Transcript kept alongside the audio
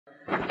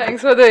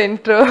Thanks for the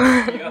intro.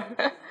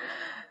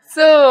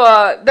 So,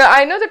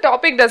 I know the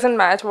topic doesn't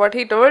match what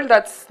he told.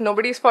 That's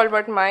nobody's fault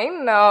but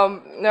mine.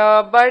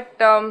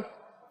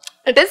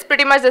 It is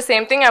pretty much the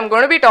same thing. I'm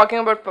going to be talking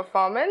about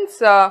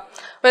performance.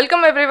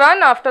 Welcome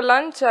everyone. After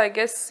lunch, I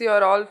guess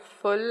you're all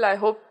full. I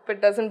hope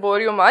it doesn't bore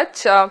you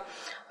much. Today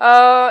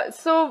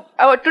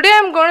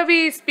I'm going to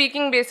be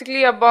speaking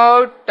basically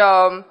about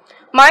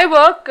my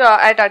work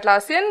at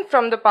Atlassian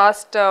from the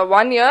past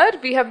 1 year.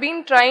 We have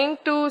been trying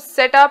to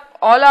set up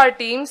all our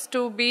teams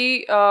to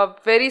be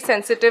very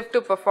sensitive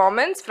to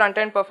performance,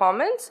 front-end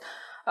performance.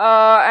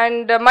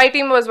 My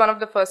team was one of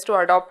the first to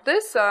adopt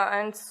this,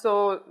 and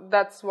so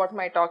that's what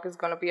my talk is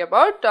going to be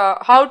about,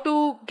 how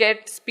to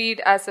get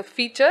speed as a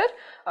feature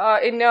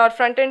in your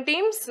front-end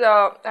teams,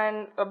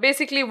 and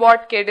basically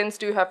what cadence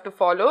do you have to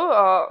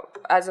follow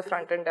as a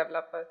front-end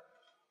developer.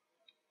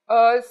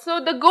 So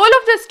the goal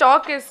of this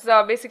talk is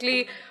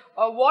basically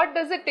what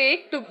does it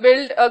take to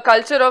build a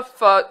culture of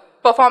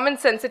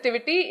performance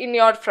sensitivity in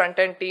your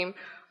front-end team.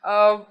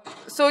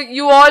 So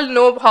you all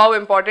know how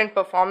important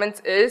performance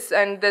is,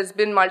 and there's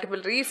been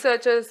multiple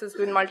researchers, there's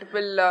been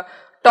multiple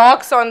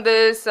talks on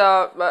this.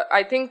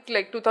 I think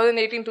like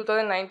 2018,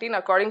 2019,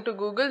 according to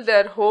Google,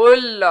 their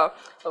whole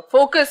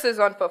focus is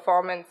on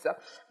performance.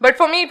 But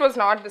for me, it was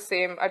not the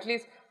same. At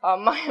least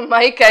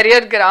my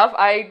career graph,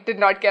 I did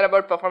not care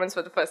about performance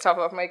for the first half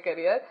of my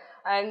career.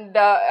 And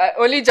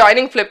only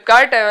joining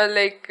Flipkart, I was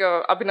like,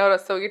 Abhinav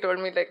Rastogi told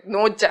me like,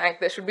 no jank,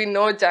 there should be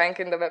no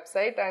jank in the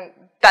website, and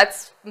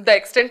that's the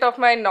extent of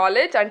my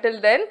knowledge until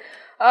then.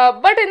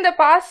 But in the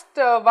past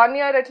 1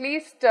 year at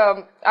least,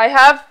 I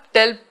have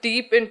delved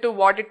deep into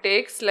what it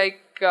takes,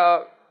 like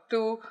to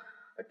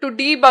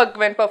debug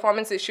when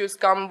performance issues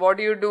come. What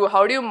do you do?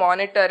 How do you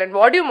monitor? And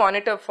what do you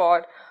monitor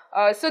for?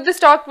 So this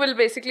talk will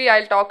basically,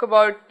 I'll talk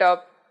about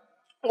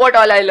what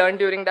all I learned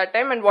during that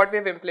time and what we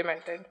have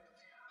implemented.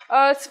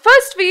 So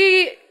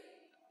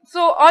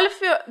all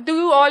of you, do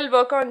you all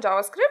work on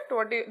JavaScript?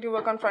 What do you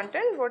work on front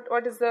end?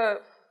 What is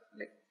the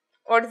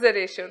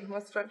ratio?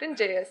 Most front end?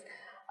 JS.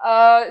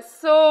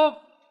 So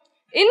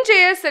in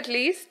JS at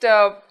least,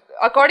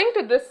 according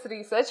to this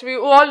research, we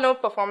all know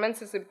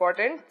performance is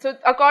important. So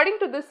according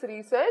to this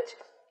research,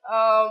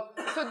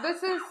 so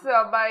this is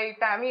by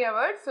Tammy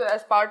Everett. So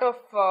as part of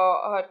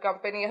her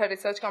company, her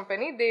research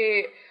company,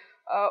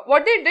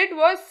 what they did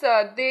was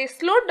they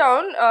slowed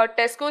down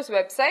Tesco's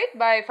website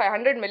by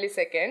 500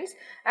 milliseconds.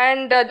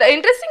 And the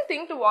interesting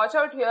thing to watch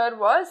out here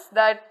was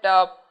that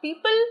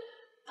people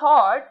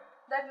thought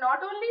that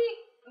not only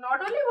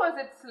was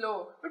it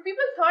slow, but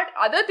people thought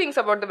other things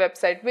about the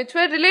website which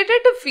were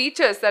related to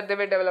features that they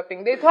were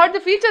developing. They thought the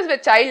features were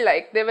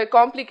childlike, they were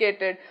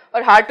complicated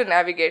or hard to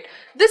navigate.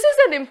 This is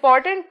an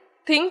important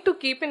thing to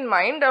keep in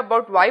mind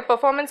about why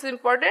performance is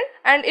important,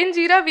 and in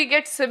Jira we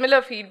get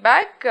similar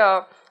feedback.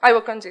 I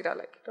work on Jira,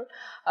 like you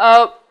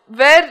know,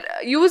 where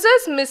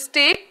users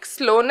mistake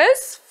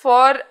slowness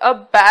for a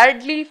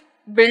badly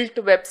built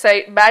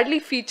website, badly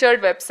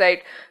featured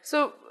website.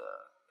 So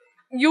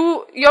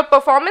your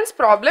performance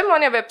problem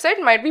on your website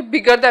might be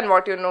bigger than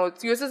what you know.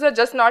 Users are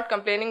just not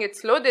complaining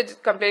it's slow, they're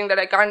just complaining that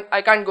I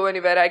can't go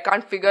anywhere, I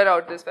can't figure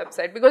out this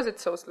website because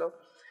it's so slow.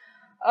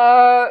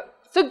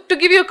 So to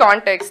give you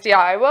context, yeah,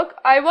 I work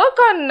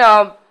on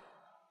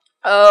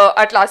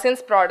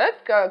Atlassian's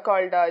product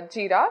called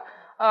Jira.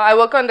 I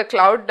work on the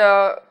cloud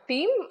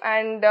team,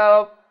 and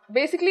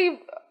basically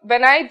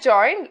when I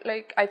joined,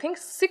 like I think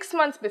 6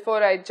 months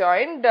before I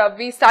joined,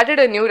 we started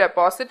a new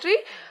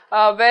repository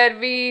where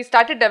we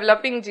started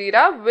developing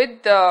Jira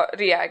with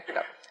React.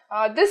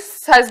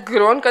 This has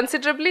grown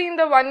considerably in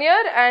the 1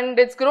 year, and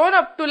it's grown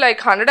up to like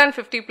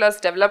 150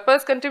 plus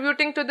developers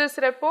contributing to this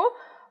repo.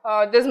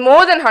 There's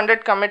more than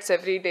 100 commits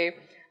every day.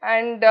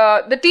 And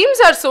the teams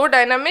are so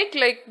dynamic,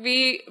 like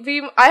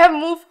I have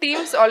moved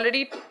teams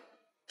already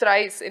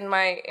thrice in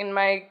my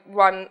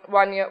one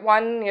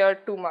year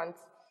 2 months,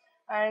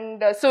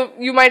 and so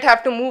you might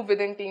have to move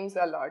within teams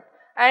a lot.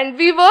 And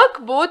we work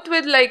both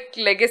with like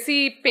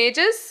legacy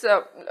pages,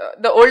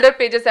 the older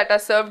pages that are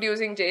served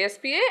using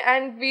JSPA,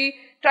 and we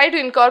try to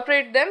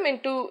incorporate them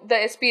into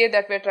the SPA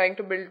that we're trying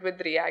to build with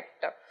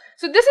React.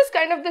 So this is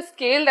kind of the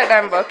scale that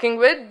I'm working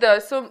with.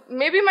 So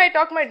maybe my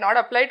talk might not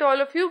apply to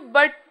all of you,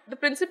 but the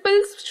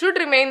principles should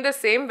remain the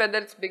same whether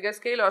it's bigger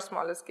scale or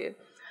smaller scale.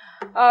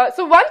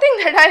 So one thing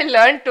that I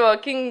learned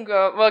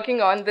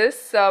working on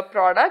this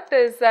product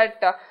is that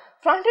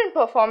front-end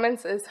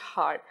performance is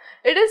hard.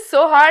 It is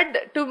so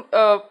hard to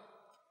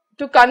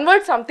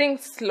convert something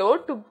slow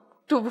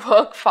to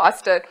work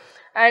faster.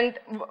 And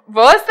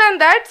worse than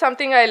that,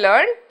 something I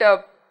learned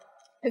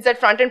is that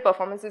front-end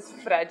performance is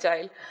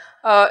fragile.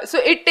 So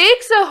it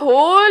takes a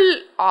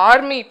whole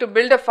army to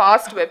build a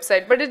fast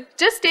website, but it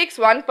just takes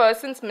one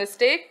person's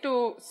mistake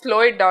to slow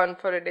it down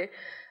for a day.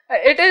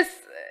 It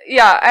is,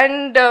 yeah,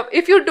 and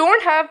if you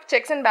don't have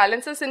checks and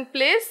balances in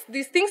place,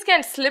 these things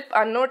can slip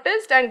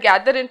unnoticed and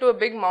gather into a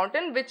big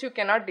mountain which you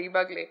cannot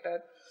debug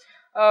later.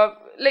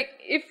 Like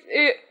if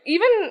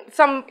even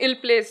some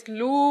ill-placed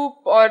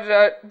loop or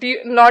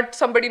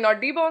somebody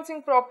not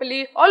debouncing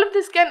properly, all of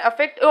this can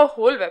affect a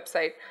whole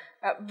website.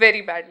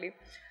 very badly.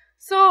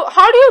 So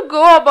how do you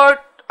go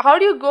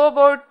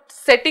about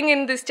setting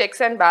in these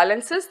checks and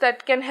balances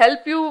that can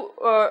help you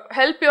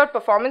help your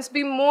performance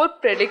be more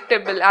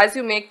predictable as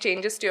you make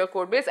changes to your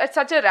code base at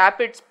such a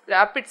rapid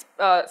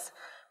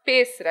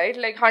pace, right?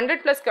 Like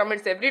 100 plus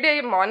commits every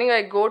day morning.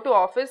 I go to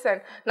office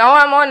and now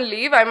I'm on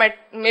leave.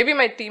 Maybe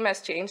my team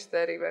has changed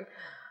there even.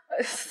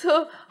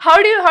 So how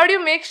do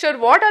you make sure,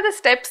 what are the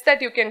steps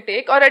that you can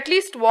take, or at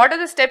least what are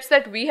the steps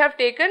that we have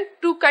taken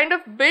to kind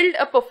of build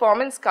a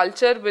performance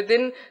culture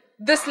within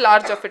this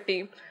large of a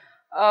team?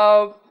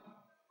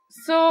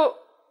 So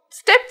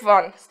step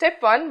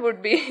one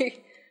would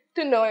be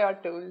to know your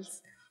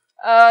tools.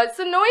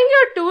 So knowing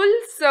your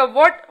tools,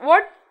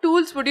 what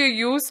tools would you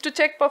use to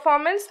check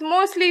performance?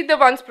 Mostly the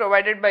ones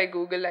provided by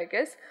Google, I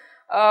guess.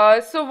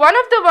 So one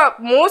of the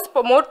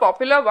more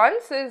popular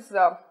ones is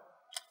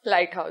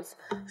Lighthouse.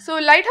 So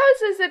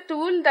Lighthouse is a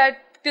tool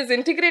that is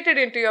integrated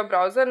into your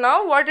browser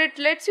now. What it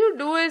lets you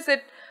do is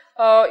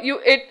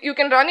you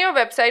can run your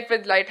website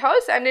with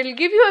Lighthouse, and it will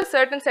give you a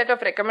certain set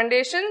of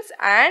recommendations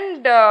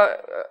and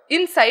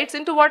insights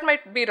into what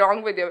might be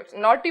wrong with your,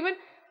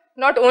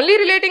 not only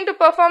relating to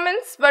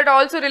performance but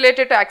also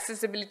related to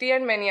accessibility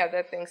and many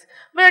other things.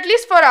 But at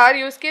least for our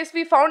use case,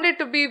 we found it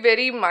to be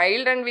very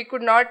mild, and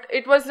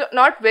it was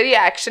not very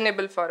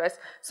actionable for us.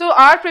 So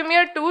our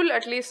premier tool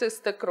at least is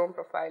the Chrome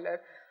Profiler.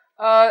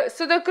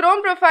 So the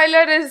Chrome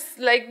Profiler is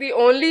like the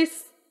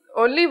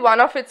only one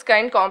of its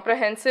kind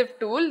comprehensive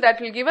tool that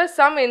will give us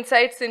some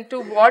insights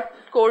into what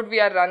code we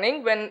are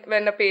running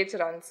when a page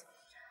runs.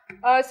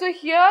 So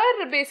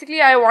here basically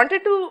I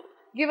wanted to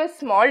give a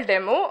small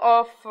demo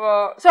of,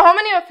 so how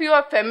many of you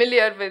are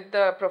familiar with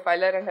the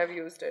profiler and have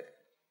used it?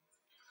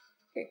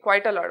 Okay,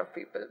 quite a lot of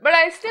people. But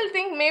I still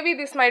think maybe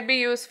this might be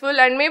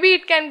useful, and maybe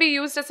it can be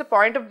used as a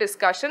point of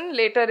discussion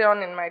later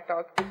on in my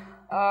talk.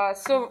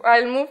 So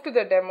I'll move to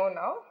the demo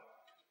now.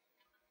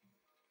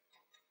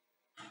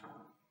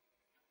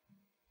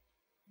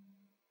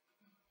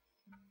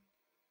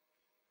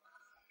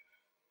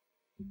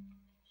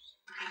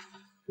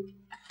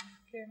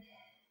 Okay.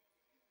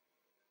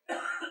 Do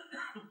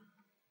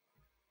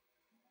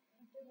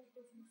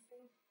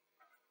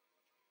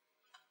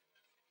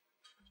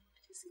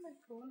you see my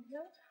phone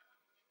here?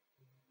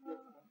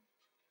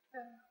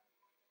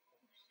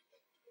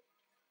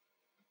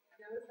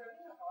 There was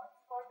having a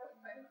hotspot of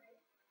my thing.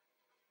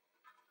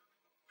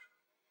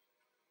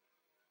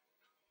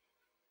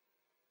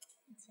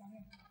 It's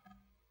running.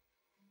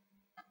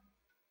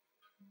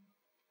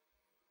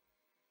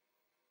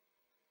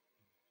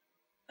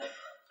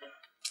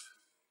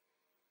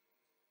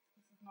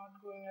 This is not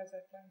going as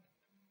I planned.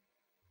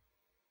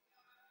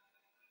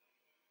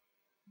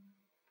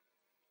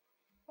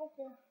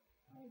 Okay,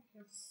 I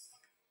guess.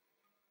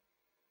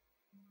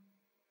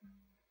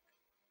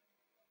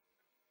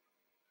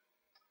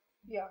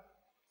 Yeah.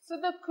 So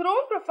the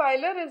Chrome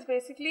Profiler is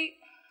basically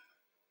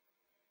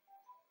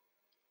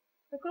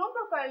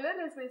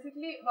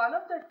one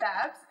of the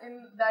tabs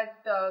in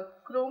that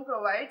Chrome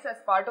provides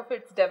as part of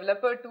its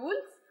developer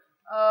tools.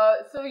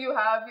 So you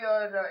have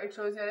your, it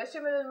shows your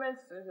HTML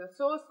elements, there's your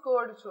source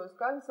code, it shows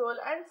console,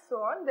 and so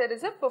on. There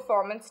is a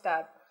performance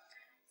tab.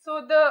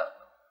 So the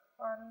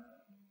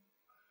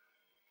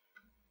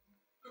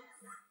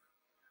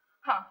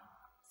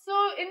So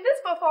in this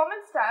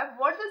performance tab,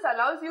 what this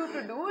allows you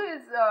to do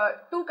is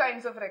two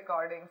kinds of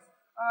recordings,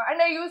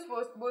 and I use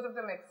both of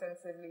them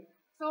extensively.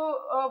 So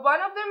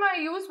one of them I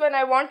use when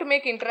I want to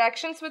make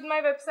interactions with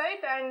my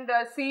website and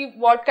see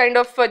what kind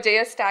of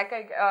JS stack,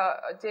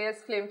 JS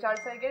flame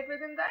charts I get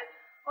within that.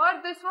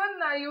 Or this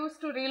one I use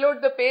to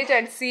reload the page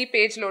and see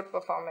page load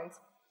performance.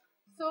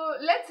 So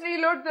let's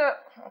reload the,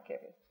 okay,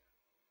 wait.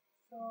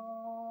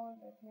 So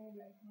let me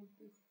move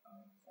this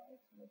outside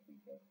so that we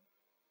get.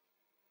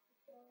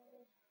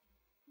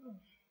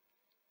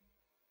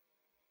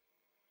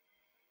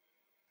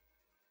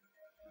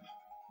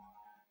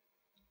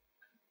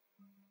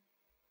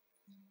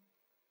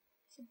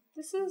 So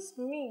this is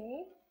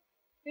me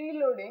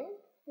reloading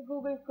the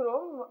Google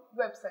Chrome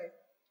website,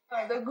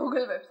 the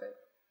Google website.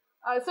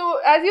 So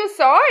as you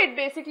saw, it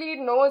basically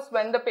knows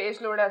when the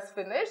page load has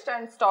finished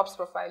and stops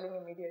profiling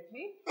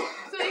immediately.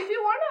 So if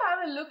you want to have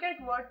a look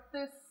at what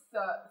this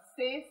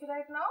says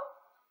right now,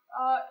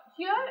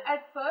 here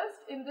at first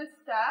in this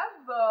tab,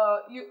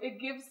 it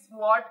gives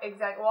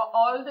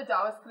all the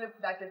JavaScript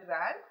that it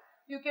ran.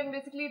 You can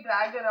basically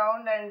drag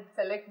around and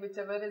select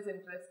whichever is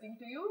interesting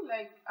to you.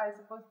 Like, I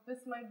suppose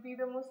this might be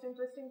the most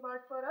interesting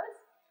part for us.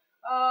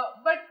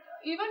 But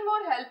even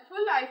more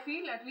helpful, I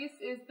feel at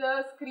least, is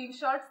the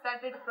screenshots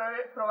that it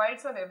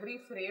provides on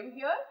every frame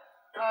here.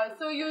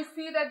 So you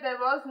see that there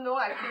was no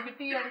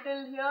activity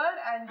until here,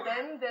 and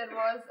then there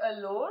was a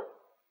load,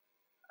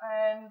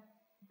 and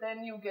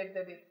then you get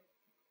the data.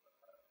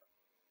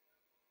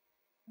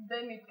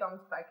 Then it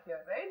comes back here,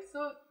 right?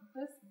 So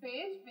this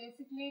page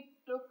basically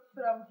took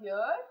from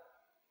here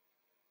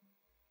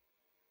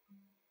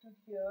to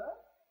here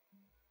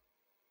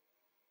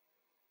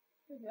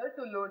to here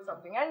to load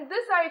something, and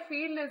this I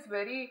feel is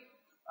very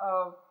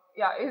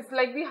is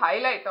like the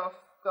highlight of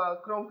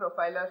Chrome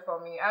Profiler for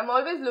me. I'm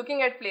always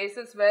looking at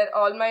places where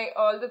all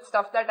the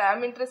stuff that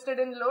I'm interested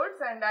in loads,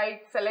 and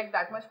I select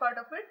that much part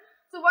of it.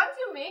 So once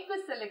you make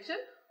this selection,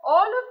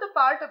 all of the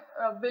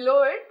part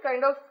below it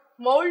kind of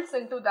molds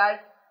into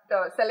that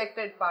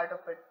selected part of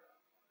it,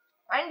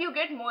 and you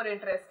get more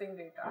interesting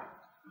data.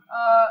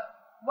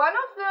 One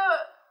of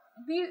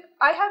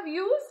I have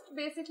used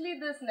basically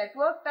this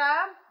network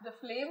tab, the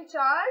flame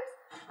charts,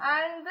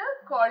 and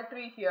the call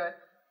tree here.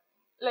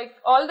 Like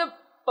all the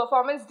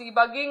performance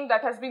debugging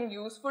that has been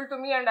useful to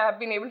me and I have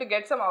been able to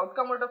get some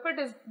outcome out of it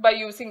is by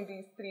using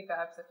these 3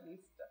 tabs at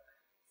least.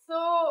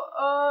 So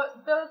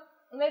the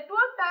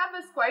network tab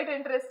is quite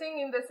interesting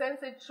in the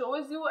sense it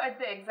shows you at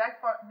the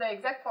exact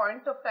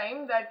point of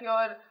time that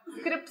your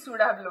scripts would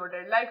have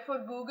loaded. Like for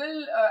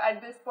Google,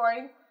 at this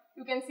point,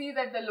 you can see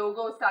that the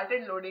logo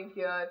started loading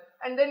here,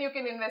 and then you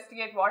can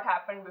investigate what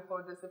happened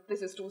before this if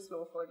this is too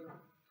slow for you.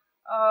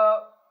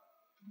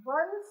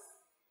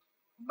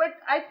 But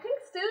I think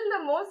still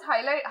the most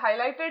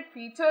highlighted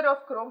feature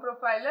of Chrome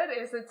Profiler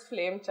is its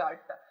flame chart.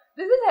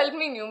 This has helped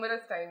me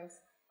numerous times.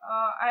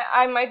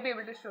 I might be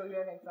able to show you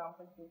an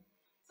example too.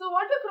 So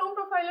what the Chrome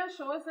Profiler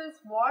shows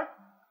is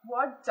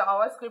what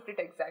JavaScript it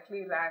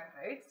exactly ran,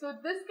 right? So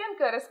this can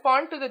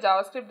correspond to the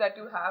JavaScript that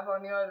you have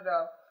on your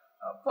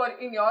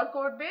in your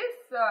code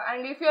base,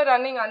 and if you're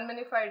running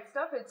unminified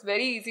stuff, it's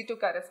very easy to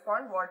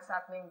correspond what's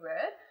happening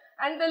where.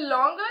 And the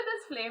longer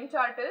this flame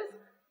chart is,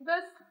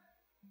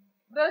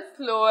 the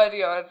slower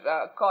your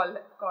call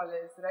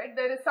is, right?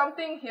 There is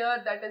something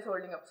here that is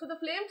holding up. So the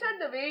flame chart,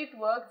 the way it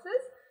works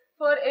is,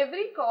 for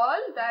every call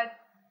that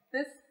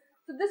this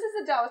is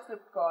a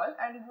JavaScript call,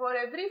 and for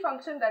every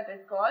function that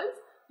it calls,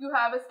 you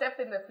have a step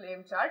in the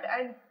flame chart,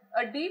 and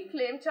a deep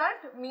flame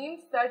chart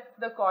means that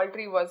the call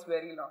tree was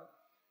very long.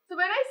 So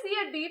when I see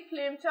a deep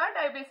flame chart,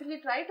 I basically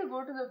try to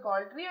go to the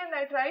call tree and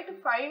I try to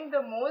find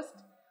the most.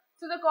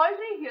 So the call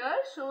tree here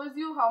shows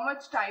you how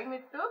much time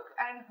it took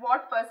and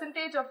what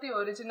percentage of the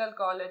original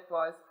call it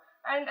was.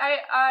 And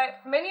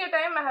many a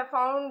time I have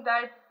found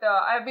that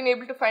I have been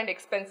able to find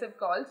expensive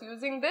calls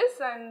using this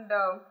and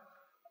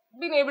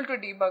been able to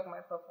debug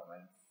my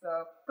performance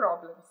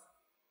problems.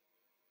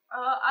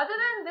 Other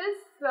than this,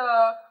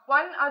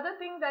 one other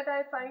thing that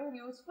I find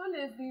useful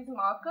is these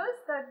markers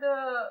that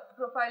the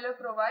profiler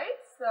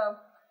provides.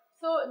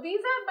 So these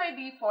are by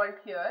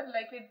default here,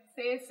 like it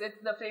says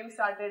the frame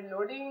started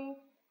loading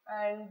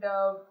and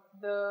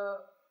the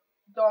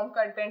DOM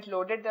content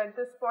loaded at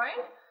this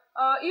point.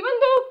 Even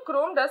though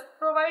Chrome does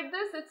provide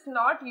this, it's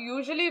not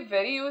usually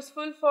very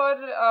useful for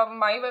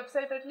my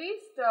website at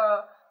least.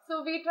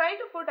 So we try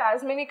to put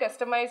as many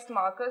customized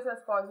markers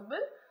as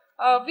possible.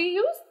 We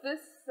use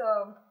this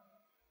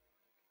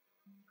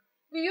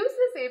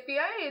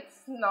API.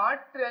 It's not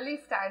really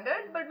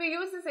standard, but we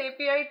use this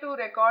API to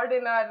record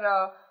in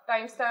our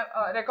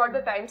record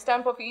the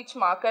timestamp of each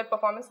marker,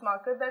 performance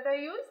marker that I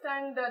used,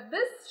 and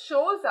this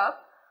shows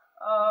up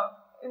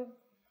in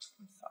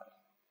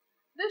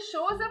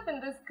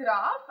this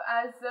graph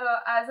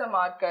as a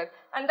marker,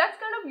 and that's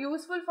kind of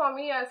useful for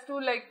me as to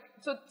like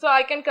so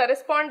I can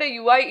correspond a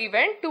UI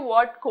event to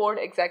what code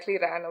exactly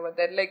ran over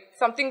there, like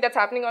something that's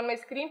happening on my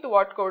screen to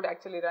what code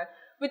actually ran,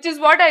 which is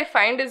what I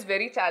find is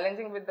very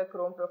challenging with the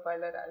Chrome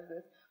Profiler as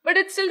is. But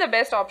it's still the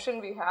best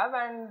option we have,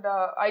 and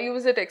I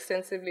use it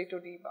extensively to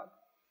debug.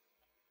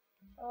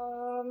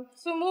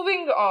 So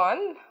moving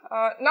on,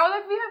 now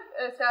that we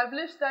have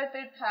established that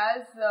it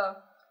has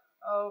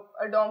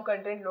a DOM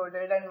content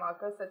loaded and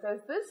markers such as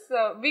this,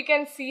 we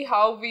can see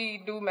how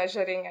we do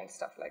measuring and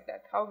stuff like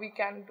that, how we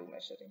can do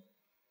measuring.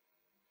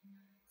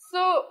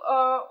 So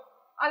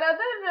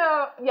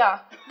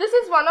this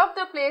is one of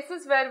the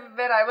places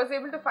where I was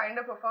able to find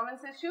a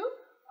performance issue.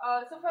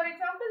 So for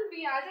example,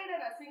 we added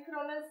an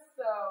asynchronous,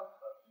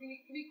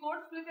 we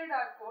code splitted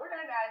our code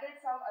and added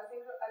some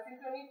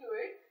asynchrony to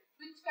it,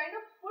 which kind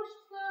of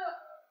pushed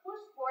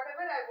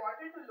whatever I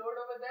wanted to load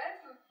over there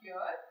to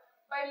here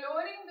by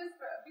lowering this,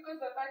 because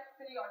webapp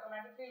 3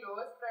 automatically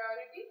lowers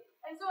priority,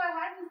 and so I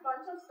had this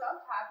bunch of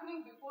stuff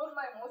happening before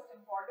my most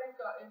important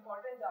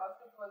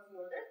JavaScript was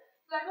loaded.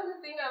 So that was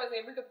the thing I was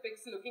able to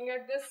fix looking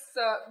at this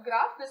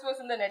graph. This was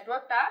in the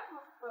network tab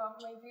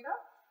of my Jira,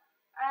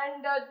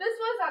 and this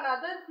was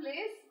another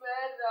place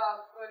where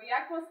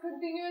React was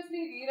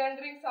continuously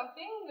re-rendering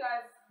something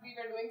as we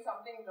were doing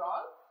something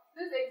wrong.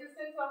 This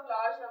existence of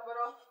large number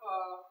of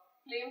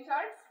flame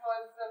charts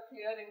was a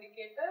clear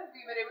indicator.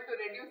 We were able to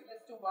reduce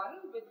this to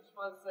 1, which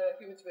was a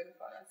huge win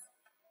for us.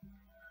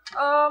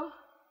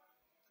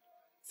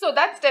 So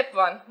that's step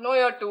 1. Know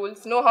your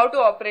tools, know how to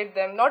operate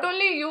them. Not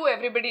only you,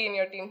 everybody in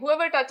your team.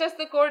 Whoever touches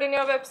the code in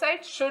your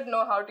website should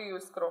know how to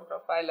use Chrome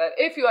Profiler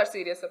if you are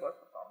serious about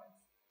performance.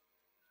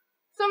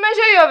 So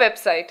measure your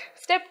website.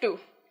 Step 2.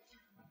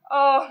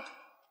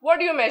 What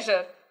do you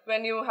measure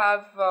when you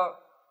have a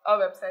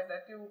website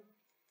that you...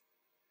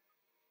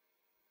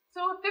 So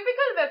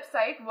typical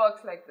website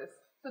works like this.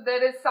 So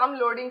there is some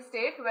loading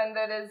state when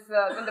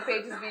when the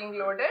page is being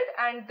loaded,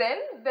 and then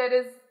there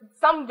is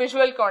some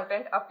visual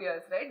content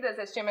appears, right? There's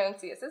HTML and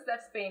CSS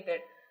that's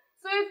painted.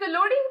 So if the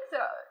loading,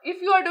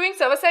 if you are doing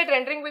server-side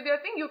rendering with your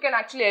thing, you can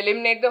actually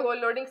eliminate the whole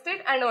loading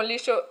state and only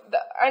show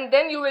and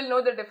then you will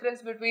know the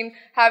difference between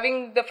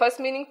having the first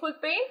meaningful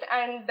paint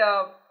and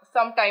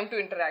some time to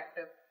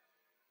interactive.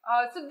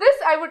 So this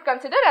I would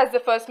consider as the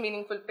first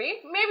meaningful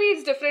paint. Maybe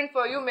it's different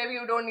for you, maybe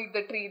you don't need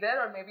the tree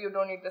there, or maybe you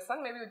don't need the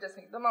sun, maybe you just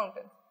need the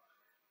mountain.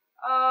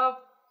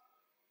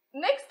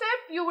 Next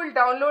step, you will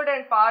download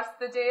and parse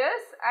the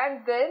JS,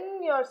 and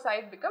then your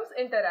site becomes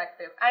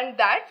interactive, and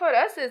that for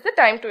us is the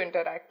time to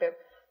interactive.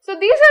 So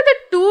these are the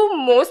two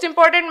most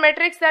important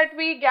metrics that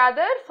we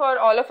gather for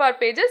all of our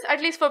pages,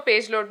 at least for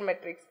page load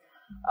metrics.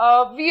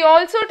 We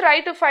also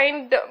try to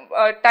find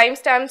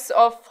timestamps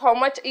of how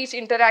much each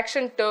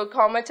interaction took,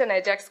 how much an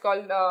Ajax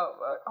call,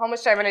 how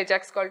much time an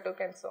Ajax call took,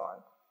 and so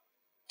on.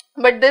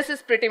 But this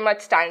is pretty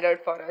much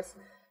standard for us.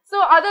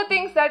 So other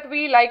things that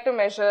we like to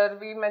measure,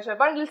 we measure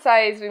bundle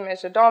size, we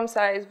measure DOM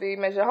size, we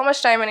measure how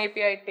much time an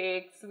API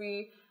takes,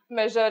 we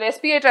measure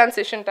SPA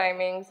transition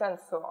timings, and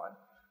so on.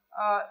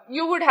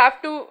 You would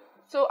have to,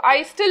 so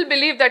I still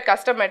believe that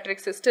custom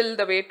metrics is still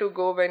the way to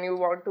go when you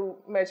want to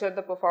measure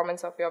the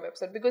performance of your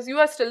website, because you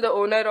are still the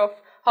owner of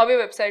how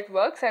your website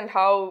works and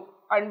how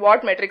and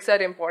what metrics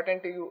are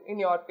important to you in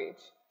your page.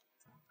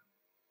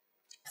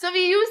 So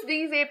we use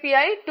these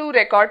API to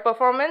record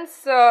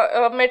performance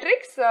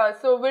metrics.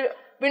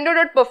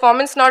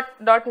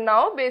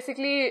 Window.performance.now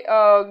basically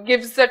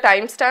gives the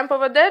timestamp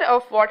over there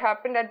of what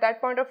happened at that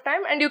point of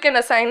time, and you can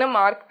assign a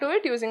mark to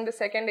it using the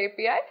second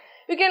API.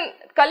 You can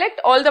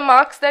collect all the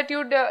marks that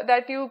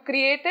you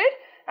created,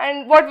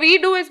 and what we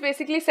do is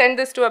basically send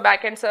this to a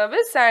backend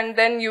service and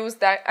then use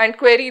that and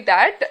query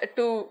that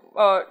to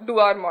do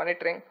our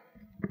monitoring.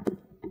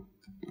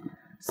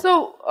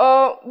 So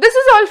this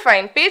is all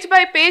fine. Page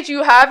by page,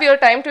 you have your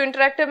time to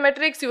interactive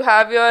metrics, you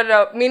have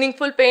your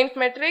meaningful paint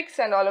metrics,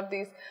 and all of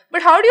these.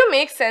 But how do you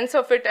make sense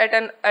of it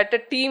at a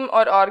team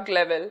or org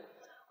level?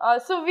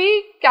 So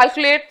we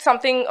calculate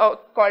something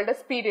called a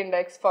speed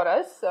index for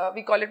us.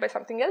 We call it by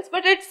something else,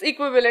 but it's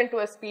equivalent to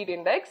a speed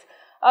index.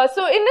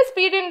 So in the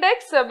speed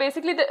index,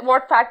 basically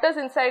what factors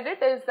inside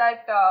it is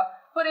that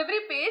for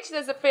every page,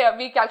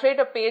 we calculate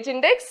a page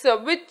index,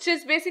 which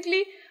is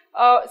basically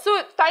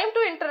so time to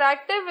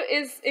interactive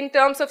is in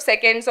terms of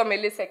seconds or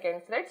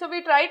milliseconds, right? So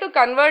we try to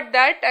convert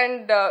that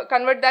and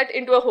convert that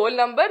into a whole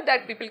number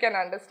that people can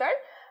understand.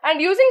 And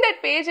using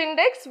that page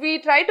index, we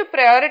try to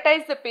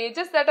prioritize the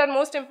pages that are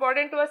most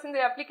important to us in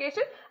the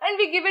application, and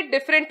we give it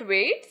different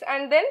weights,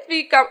 and then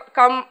we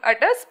come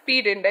at a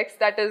speed index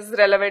that is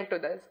relevant to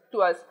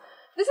us.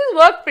 This has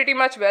worked pretty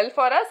much well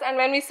for us, and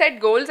when we set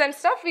goals and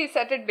stuff, we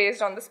set it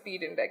based on the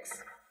speed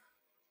index.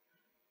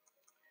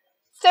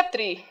 Step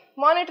 3,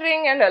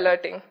 monitoring and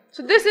alerting.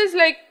 So this is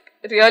like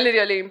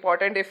really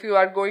important if you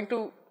are going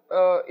to,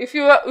 if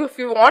you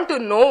want to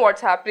know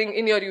what's happening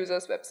in your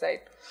user's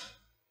website.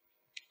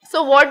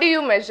 So what do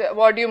you measure,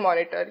 what do you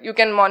monitor? You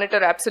can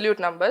monitor absolute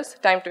numbers,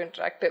 time to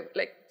interactive,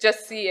 like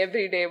just see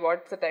every day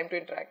what's the time to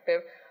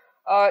interactive.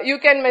 You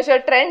can measure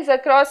trends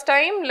across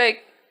time,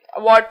 like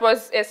what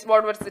was it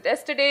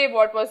yesterday,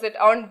 what was it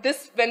on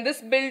this, when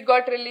this build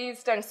got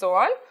released, and so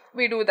on.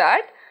 We do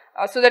that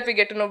so that we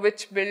get to know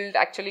which build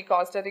actually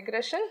caused a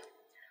regression.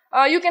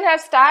 You can have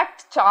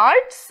stacked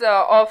charts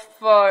of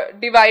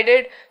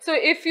divided. So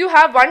if you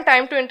have one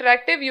time to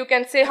interactive, you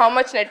can say how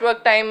much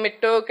network time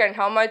it took and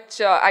how much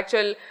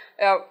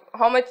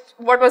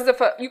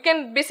you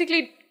can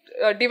basically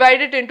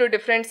divide it into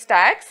different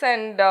stacks,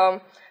 and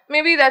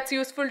maybe that's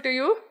useful to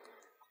you.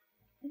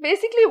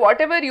 Basically,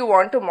 whatever you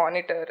want to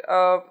monitor,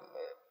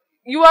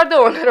 you are the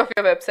owner of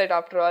your website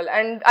after all,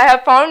 and I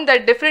have found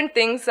that different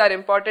things are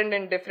important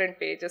in different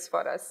pages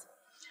for us.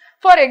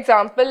 For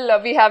example,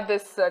 we have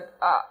this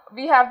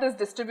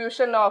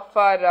distribution of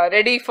our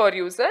ready for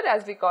user,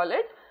 as we call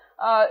it,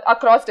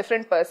 across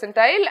different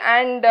percentile,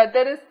 and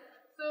there is,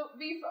 so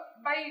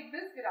by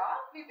this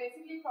graph we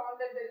basically found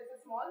that there is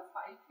a small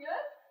spike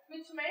here,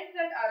 which meant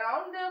that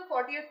around the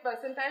 40th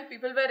percentile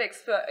people were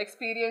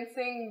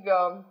experiencing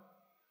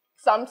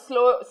some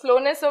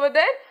slowness over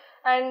there,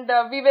 and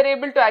we were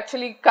able to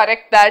actually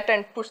correct that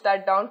and push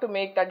that down to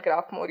make that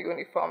graph more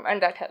uniform,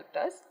 and that helped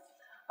us.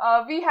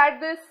 We had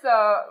this,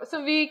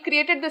 so we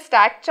created the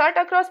stack chart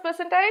across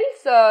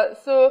percentiles.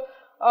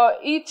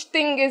 Each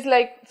thing is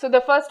like, so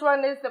the first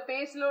one is the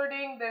page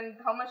loading, then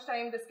how much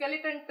time the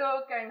skeleton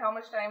took and how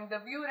much time the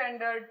view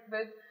rendered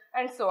with,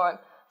 and so on.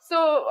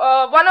 So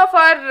one of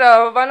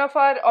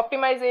our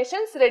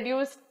optimizations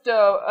reduced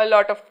a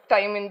lot of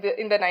time in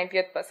the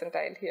 90th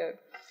percentile here.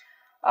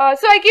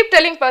 So I keep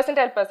telling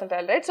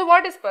percentile, right? So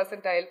what is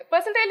percentile?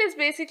 Percentile is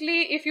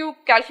basically if you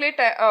calculate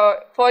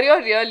for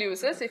your real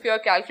users, if you are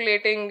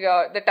calculating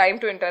the time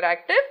to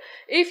interactive,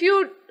 if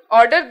you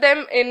order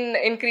them in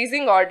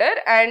increasing order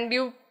and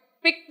you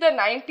pick the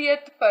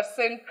 90th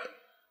percent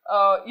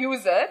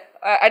user,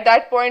 at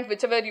that point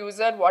whichever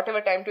user, whatever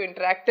time to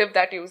interactive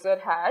that user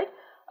had,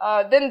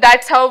 then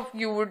that's how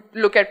you would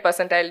look at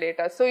percentile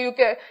data. So you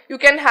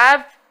can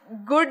have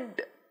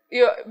good,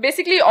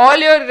 basically all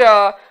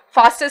your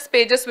fastest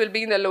pages will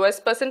be in the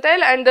lowest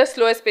percentile and the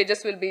slowest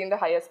pages will be in the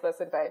highest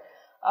percentile.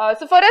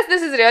 So for us,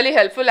 this is really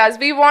helpful as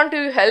we want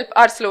to help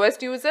our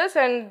slowest users,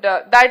 and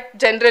that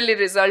generally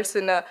results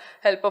in a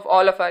help of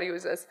all of our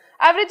users.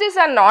 Averages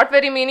are not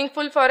very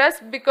meaningful for us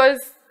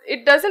because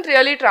it doesn't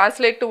really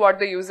translate to what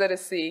the user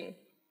is seeing.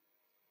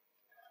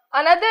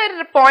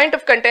 Another point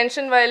of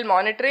contention while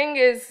monitoring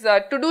is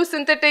to do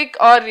synthetic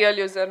or real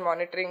user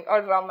monitoring,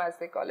 or RUM as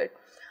they call it.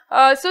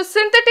 So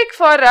synthetic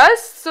for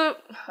us, so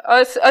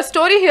a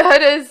story here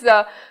is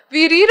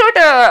we rewrote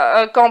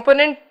a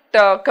component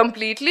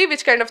completely,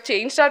 which kind of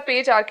changed our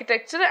page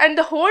architecture, and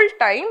the whole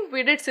time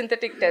we did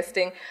synthetic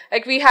testing.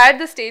 Like we had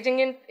the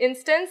staging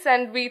instance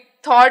and we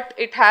thought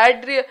it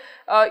had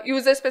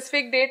user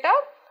specific data,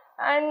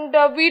 and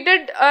we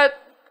did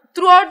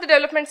throughout the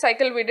development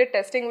cycle we did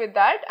testing with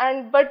that,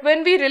 but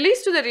when we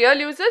released to the real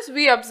users,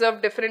 we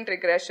observed different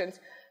regressions.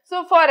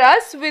 So for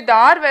us, with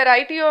our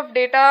variety of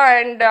data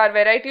and our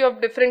variety of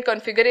different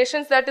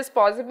configurations that is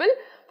possible,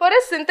 for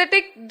us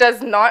synthetic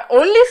does not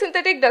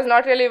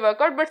really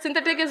work out, but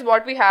synthetic is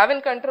what we have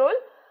in control.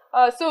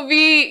 So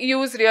we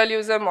use real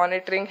user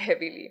monitoring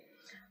heavily.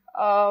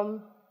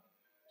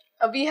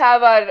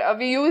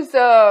 We use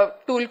a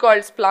tool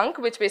called Splunk,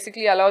 which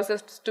basically allows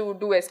us to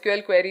do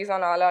SQL queries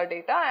on all our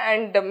data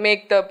and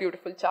make the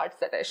beautiful charts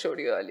that I showed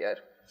you earlier.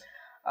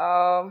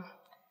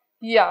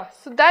 Yeah,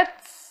 so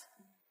that's,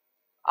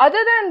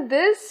 other than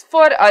this,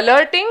 for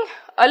alerting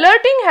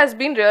has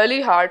been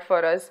really hard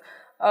for us.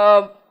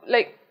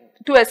 Like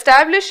to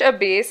establish a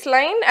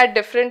baseline at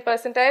different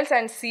percentiles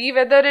and see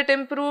whether it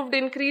improved,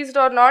 increased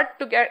or not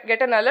to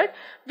get an alert.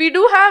 We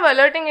do have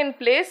alerting in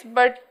place,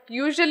 but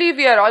usually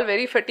we are all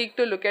very fatigued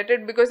to look at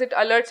it because it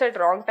alerts at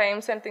wrong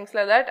times and things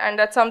like that, and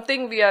that's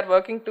something we are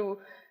working to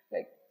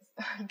like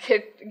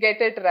get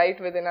it right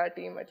within our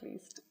team at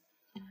least.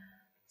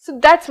 So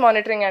that's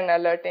monitoring and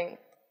alerting.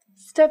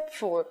 Step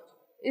 4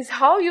 is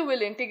how you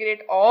will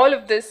integrate all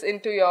of this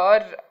into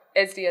your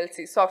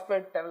SDLC,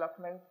 software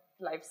development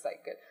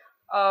lifecycle.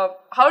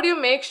 How do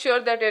you make sure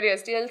that your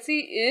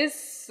SDLC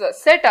is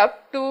set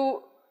up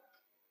to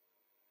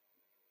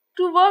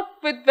work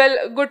with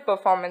good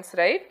performance,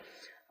 right?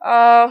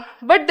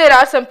 But there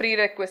are some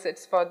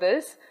prerequisites for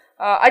this.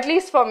 At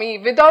least for me,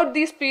 without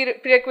these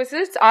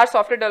prerequisites, our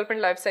software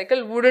development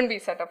lifecycle wouldn't be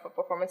set up for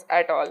performance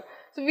at all.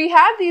 So we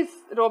have these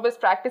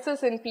robust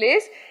practices in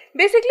place.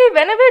 Basically,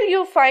 whenever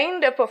you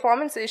find a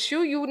performance issue,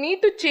 you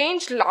need to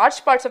change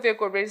large parts of your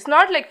code base. It's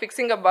not like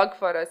fixing a bug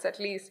for us, at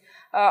least.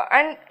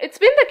 And it's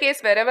been the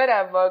case wherever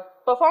I've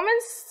worked.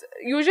 Performance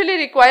usually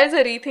requires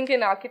a rethink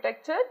in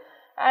architecture,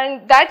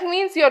 and that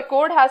means your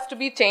code has to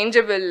be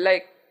changeable.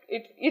 Like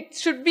it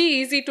should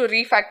be easy to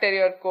refactor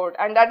your code,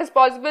 and that is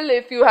possible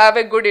if you have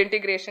a good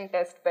integration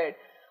test bed.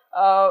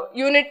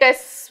 Unit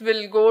tests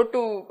will go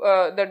to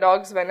the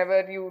dogs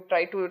whenever you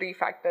try to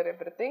refactor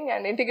everything,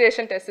 and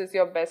integration test is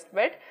your best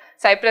bet.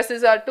 Cypress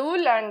is our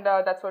tool, and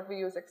that's what we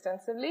use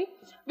extensively.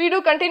 We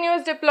do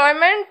continuous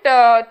deployment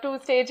to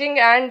staging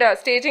and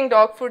staging,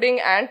 dog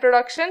fooding and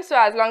production. So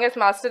as long as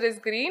master is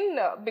green,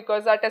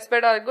 because our test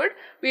bed are good,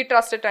 we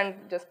trust it and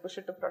just push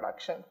it to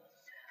production.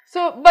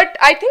 So, but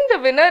I think the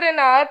winner in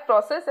our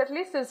process at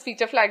least is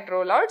feature flagged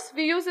rollouts.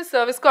 We use a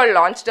service called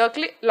Launch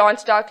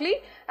Darkly,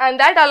 and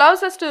that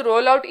allows us to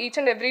roll out each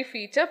and every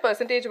feature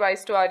percentage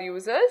wise to our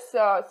users.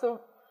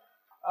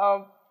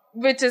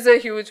 Which is a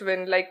huge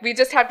win. Like we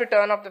just have to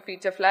turn off the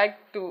feature flag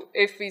to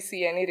if we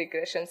see any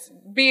regressions,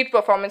 be it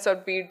performance or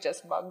be it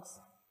just bugs.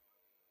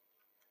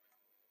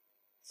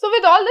 So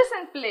with all this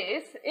in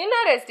place, in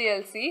our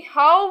SDLC,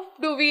 how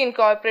do we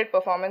incorporate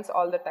performance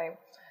all the time?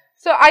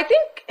 So I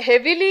think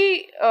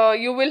heavily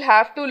you will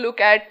have to look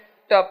at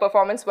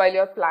performance while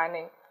you're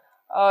planning.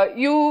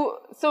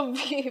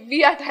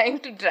 We are trying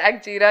to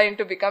drag Jira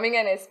into becoming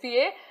an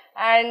SPA,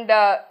 and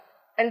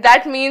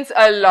that means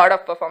a lot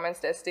of performance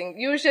testing.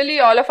 Usually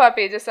all of our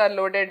pages are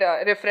loaded,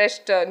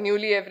 refreshed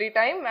newly every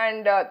time,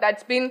 and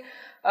that's been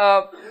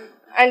micro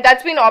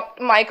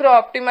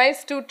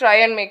optimized to try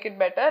and make it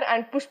better,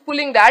 and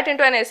pulling that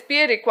into an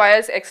SPA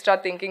requires extra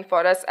thinking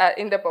for us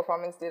in the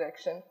performance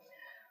direction.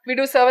 We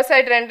do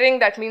server-side rendering.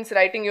 That means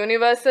writing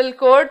universal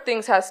code.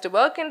 Things has to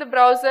work in the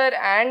browser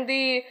and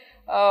the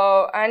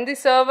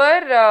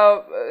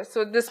server.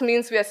 So this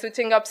means we are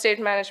switching up state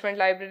management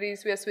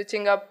libraries. We are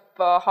switching up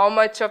how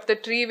much of the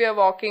tree we are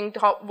walking,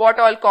 what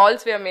all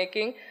calls we are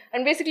making,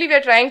 and basically we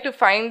are trying to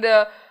find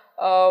the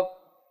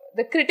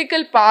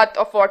critical path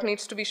of what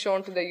needs to be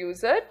shown to the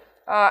user.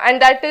 And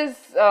that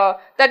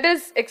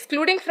is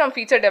excluding from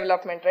feature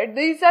development, right?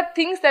 These are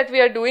things that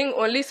we are doing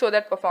only so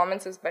that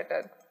performance is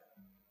better.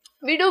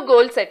 We do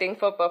goal setting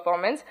for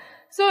performance.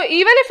 So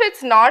even if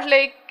it's not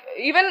like,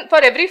 even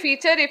for every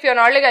feature, if you're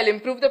not like, I'll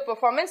improve the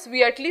performance,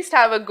 we at least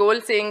have a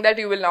goal saying that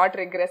you will not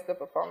regress the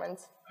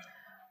performance.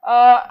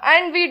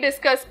 And we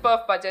discuss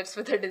perf budgets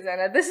with the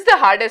designer. This is the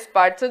hardest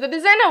part. So the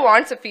designer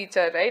wants a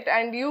feature, right?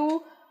 And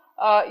you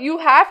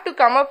have to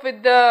come up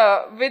with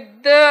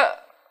the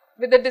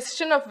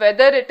decision of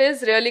whether it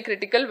is really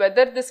critical,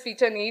 whether this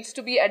feature needs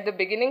to be at the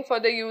beginning for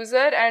the user,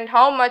 and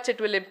how much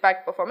it will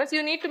impact performance.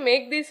 You need to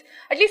make these,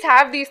 at least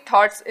have these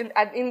thoughts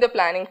in the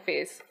planning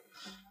phase.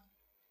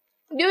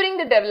 During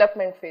the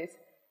development phase.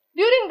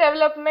 During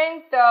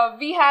development,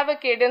 we have a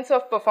cadence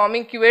of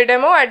performing QA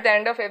demo at the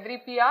end of every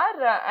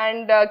PR,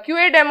 and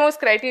QA demo's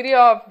criteria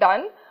of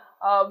done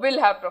will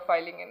have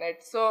profiling in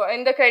it. So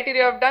in the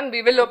criteria of done,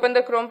 we will open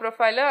the Chrome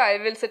profiler, I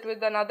will sit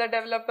with another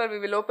developer, we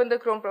will open the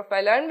Chrome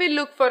profiler and we'll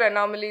look for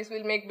anomalies,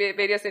 we'll make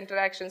various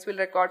interactions, we'll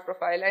record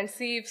profile and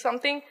see if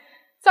something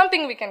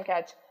we can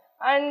catch.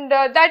 And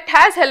that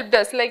has helped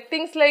us, like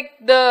things like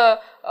the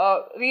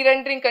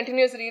re-rendering,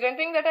 continuous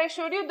re-rendering that I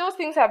showed you, those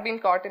things have been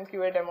caught in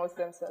QA demos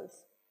themselves.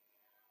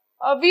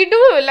 We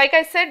do, like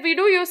I said, we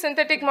do use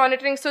synthetic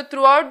monitoring. So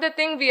throughout the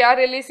thing, we are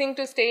releasing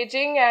to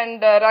staging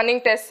and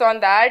running tests on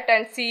that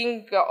and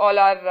seeing all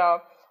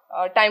our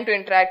time to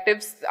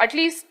interactives. At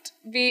least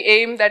we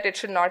aim that it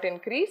should not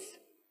increase.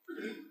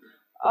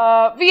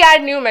 We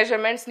add new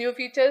measurements, new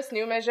features,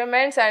 new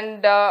measurements,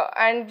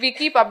 and we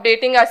keep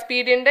updating our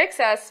speed index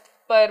as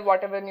per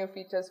whatever new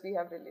features we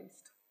have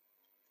released.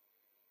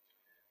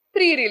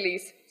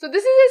 Pre-release. So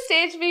this is a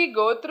stage we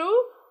go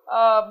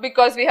through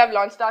because we have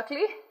launched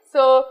darkly.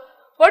 So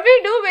what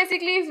we do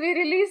basically is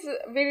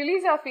we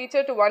release our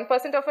feature to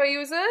 1% of our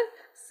users,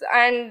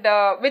 and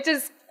which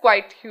is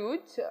quite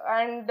huge,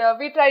 and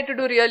we try to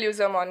do real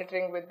user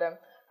monitoring with them,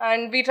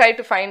 and we try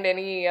to find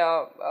any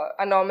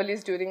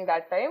anomalies during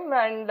that time,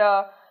 and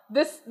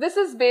this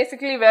is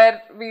basically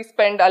where we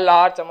spend a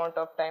large amount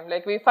of time.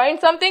 Like we find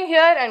something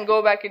here and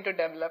go back into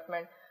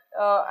development,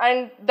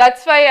 and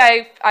that's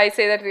why I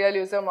say that real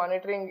user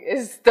monitoring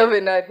is the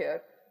winner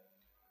here.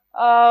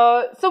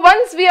 So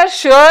once we are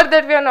sure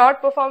that we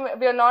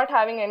are not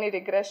having any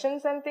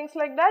regressions and things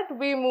like that,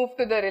 we move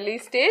to the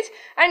release stage.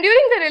 And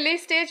during the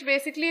release stage,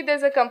 basically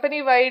there's a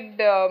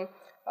company-wide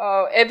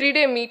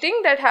everyday meeting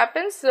that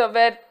happens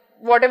where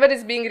whatever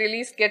is being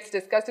released gets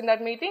discussed in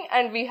that meeting,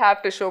 and we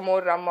have to show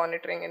more RAM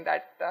monitoring in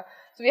that.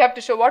 So we have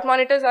to show what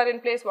monitors are in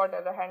place, what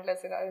other handlers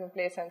are in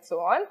place, and so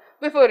on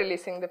before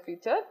releasing the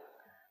feature.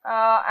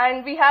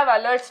 And we have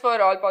alerts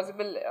for all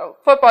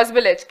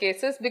possible edge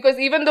cases, because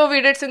even though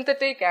we did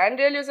synthetic and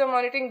real user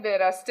monitoring,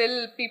 there are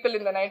still people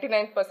in the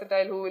 99th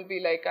percentile who will be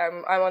like,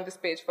 I'm on this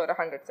page for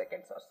 100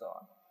 seconds or so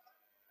on.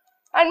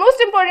 And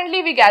most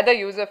importantly, we gather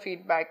user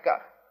feedback.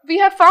 We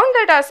have found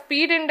that our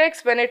speed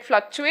index, when it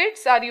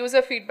fluctuates, our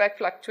user feedback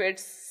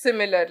fluctuates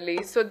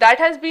similarly. So that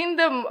has been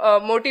the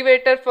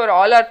motivator for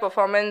all our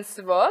performance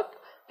work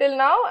till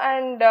now,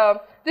 and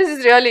this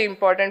is really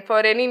important. For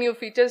any new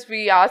features,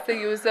 we ask the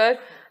user,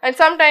 and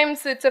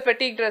sometimes it's a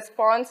fatigued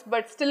response,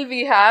 but still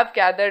we have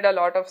gathered a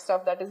lot of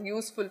stuff that is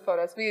useful for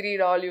us. We read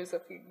all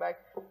user feedback.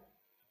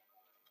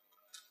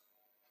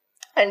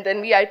 And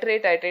then we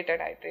iterate.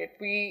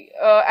 We,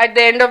 at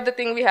the end of the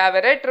thing, we have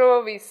a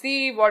retro, we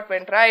see what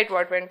went right,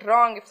 what went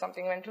wrong. If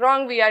something went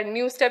wrong, we add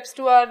new steps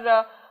to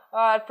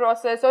our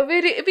process, or we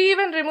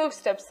even remove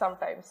steps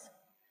sometimes.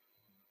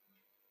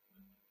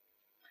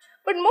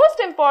 But most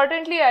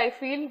importantly, I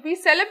feel we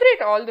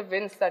celebrate all the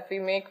wins that we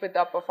make with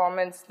our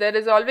performance.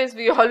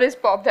 We always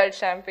pop that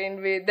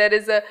champagne. There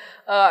is an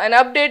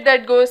update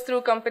that goes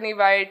through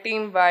company-wide,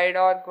 team-wide,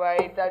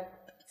 org-wide that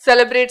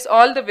celebrates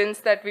all the wins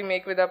that we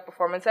make with our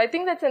performance. I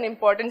think that's an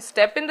important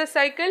step in the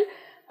cycle,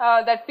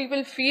 that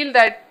people feel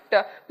that,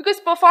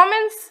 because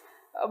performance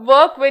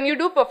work, when you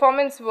do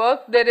performance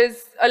work, there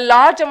is a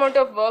large amount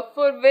of work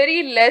for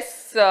very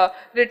less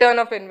return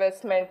of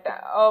investment,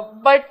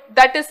 but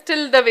that is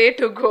still the way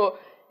to go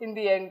in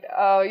the end.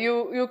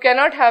 You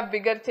cannot have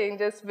bigger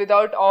changes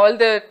without all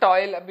the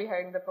toil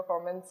behind the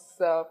performance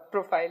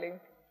profiling.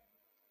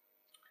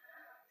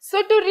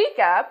 So to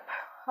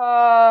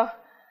recap,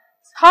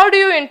 how do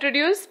you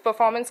introduce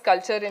performance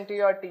culture into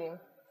your team?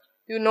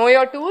 You know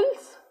your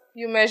tools,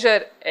 you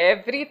measure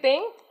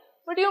everything,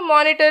 but you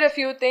monitor a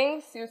few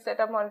things, you set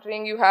up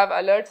monitoring, you have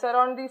alerts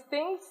around these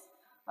things,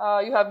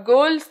 you have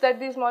goals that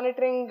this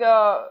monitoring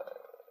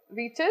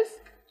reaches,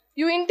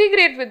 you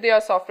integrate with your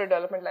software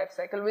development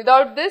lifecycle.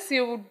 Without this,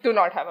 you do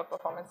not have a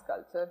performance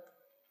culture.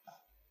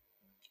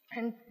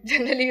 And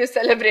generally you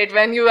celebrate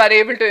when you are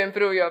able to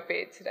improve your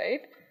page,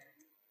 right?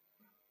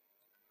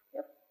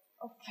 Yep,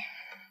 okay.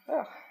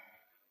 Oh.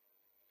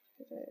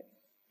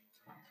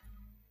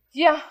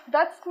 Yeah,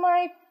 that's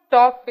my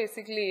talk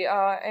basically.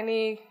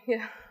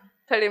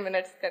 30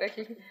 minutes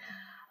correctly.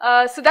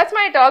 So that's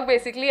my talk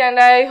basically, and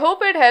I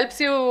hope it helps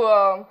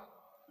you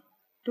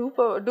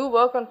do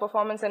work on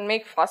performance and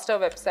make faster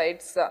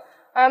websites.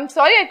 I'm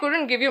sorry I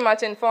couldn't give you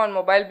much info on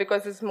mobile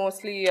because it's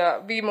mostly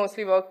we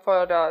mostly work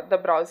for the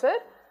browser.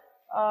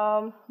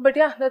 But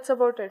yeah, that's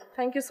about it.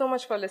 Thank you so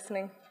much for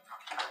listening.